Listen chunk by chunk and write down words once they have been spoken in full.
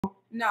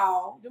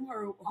No, them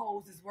her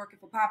hoes is working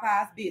for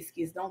Popeye's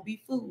biscuits. Don't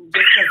be fooled.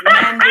 Just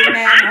because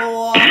man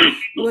whore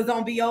was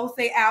on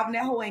Beyoncé album,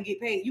 that hoe ain't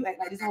get paid. You act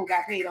like this hoe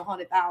got paid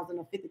 100,000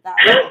 or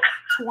 50,000 or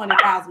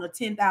 20,000 or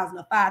 10,000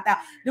 or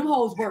 5,000. Them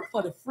hoes work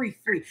for the free.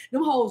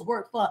 Them hoes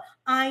work for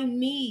I'm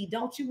me.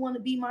 Don't you want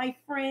to be my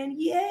friend?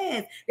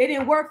 Yes. They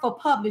didn't work for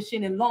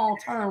publishing and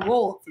long-term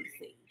royalties.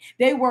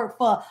 They work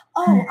for,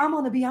 oh, I'm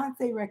on the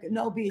Beyoncé record.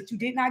 No, bitch, you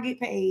did not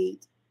get paid.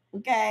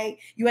 Okay,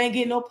 you ain't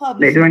getting no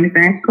publishing. They do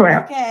anything for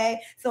clout. Okay,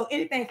 so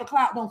anything for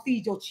clout don't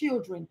feed your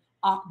children.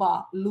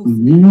 Akbar, loose.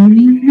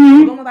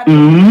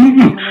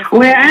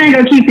 Well, I ain't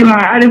gonna keep you long.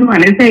 I just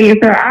want to tell you,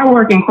 sir. I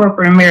work in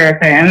corporate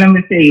America, and let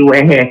me tell you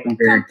what happened.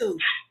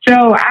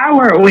 So I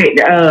work with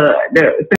the